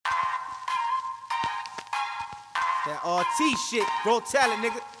That RT shit, raw talent,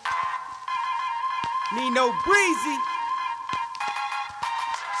 nigga. Neno Breezy.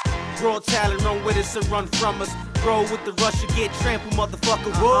 Raw talent, run with us and run from us. Roll with the rush, you get trampled,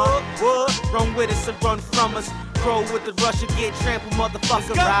 motherfucker. What? Run with us and run from us. Roll with the rush, you get trampled,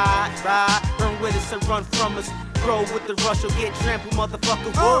 motherfucker. Ride. Run with us and run from us. Roll with the rush, you'll get trampled,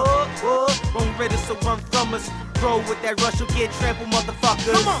 motherfucker. What? Run with us and run from us. Roll with that rush, you'll get trampled,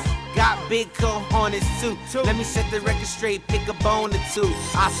 motherfucker. Come on. Got big cojones too. Let me set the record straight, pick a bone or two.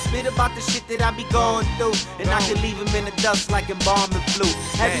 I spit about the shit that I be going through, and I can leave them in the dust like embalming flu.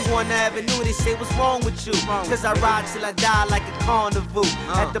 Everyone I ever knew, they say, what's wrong with you? Cause I ride till I die like a carnival.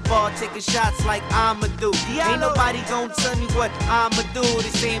 At the bar taking shots like I'ma do. Ain't nobody gon' tell me what I'ma do.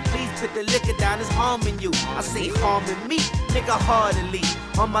 They saying, please put the liquor down, it's harming you. I say harming me, nigga, hardly.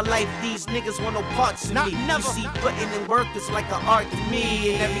 On my life, these niggas want no parts of me. You see, putting in work is like an art to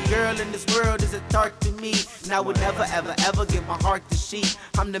me. And every girl in this world is a tart to me. And I would never, ever, ever give my heart to she.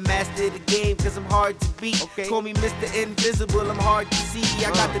 I'm the master of the game, cause I'm hard to beat. Call me Mr. Invisible, I'm hard to see.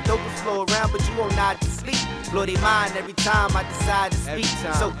 I got the dopest flow around, but you won't nod to sleep. Blow they mind every time I decide to speak.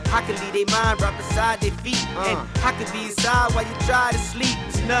 So I can leave they mind right beside their feet. And I can be inside while you try to sleep.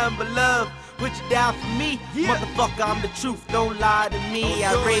 It's nothing but love. Put you down for me, motherfucker, I'm the truth, don't lie to me.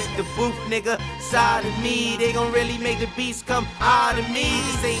 I rape the booth, nigga, side of me. They gon' really make the beast come out of me.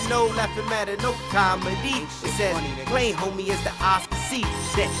 This ain't no laughing matter, no comedy. It says, plain homie as the eyes can see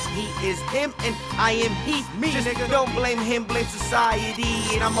that he is him and I am he. Just nigga, don't blame him, blame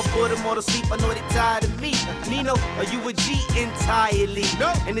society. And I'ma put them all to sleep, I know they tired of me. Neno, are you a G entirely?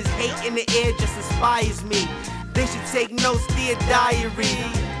 And this hate in the air just inspires me. They should take notes, dear diary.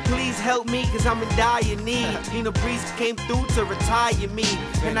 Please help me, cause I'm in dire need. Neno Breezy came through to retire me.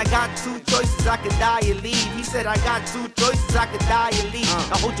 And I got two choices, I could die or leave. He said I got two choices, I could die or leave.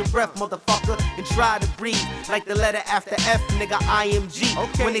 Now hold your breath, motherfucker, and try to breathe. Like the letter after F, nigga,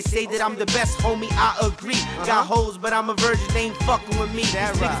 IMG. When they say that I'm the best, homie, I agree. Got hoes, but I'm a virgin, they ain't fucking with me. These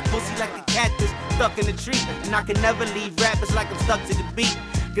niggas pussy like a cat that's stuck in a tree. And I can never leave rappers like I'm stuck to the beat.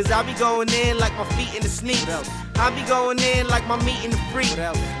 Cause I be going in like my feet in the sneakers. I be going in like my meat in the free.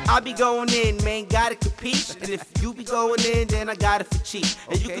 I be going in, man, gotta compete. And if you be going in, then I got it for cheap.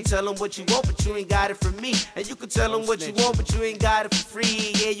 And you can tell them what you want, but you ain't got it from me. And you can tell them what you want, but you ain't got it for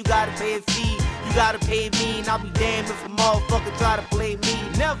free. Yeah, you gotta pay a fee, you gotta pay me. And I'll be damned if a motherfucker try to play me.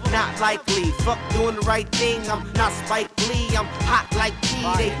 Never, not likely, fuck doing the right thing. I'm not Spike Lee, I'm hot like tea.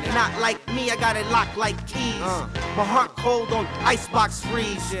 They not like me, I got it locked like keys. My heart cold on icebox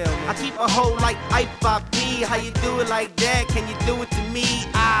freeze. I keep a hoe like IPOP. How you do it like that? Can you do it to me?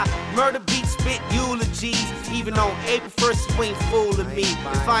 I murder beat, spit eulogies. Even on April 1st, you ain't fooling me.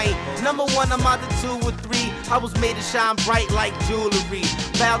 If I ain't number one, I'm either 2 or 3. I was made to shine bright like jewelry.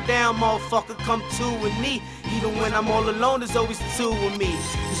 Bow down, motherfucker, come 2 with me. Even when I'm all alone, there's always 2 with me.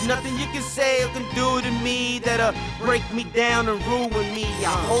 There's nothing you can say or can do to me that'll break me down and ruin me.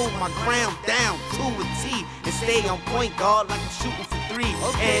 I hold my ground down to a T and stay on point guard like I'm shooting for 3.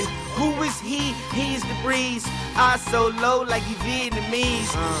 And who is he? He is the breeze. Eyes so low like he Vietnamese.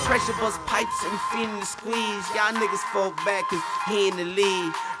 Pressure bust pipes and feeling the squeeze. Y'all niggas fall back cause he in the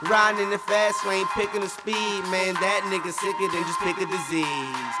lead. Riding in the fast lane, picking the speed. Man, that nigga sicker than just pick a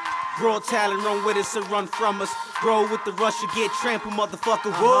disease. Raw talent, run with us and run from us. Roll with the rush, you get trampled,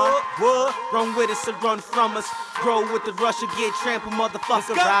 motherfucker. What? Run with us and run from us. Roll with the rush, you get trampled,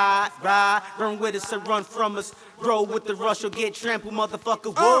 motherfucker. Ride. Run with us and run from us. Roll with the rush, you'll get trampled,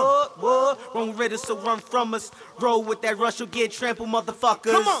 motherfucker. What? Run with us and run from us. Roll with that rush, you'll get trampled,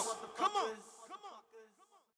 motherfuckers. Come on.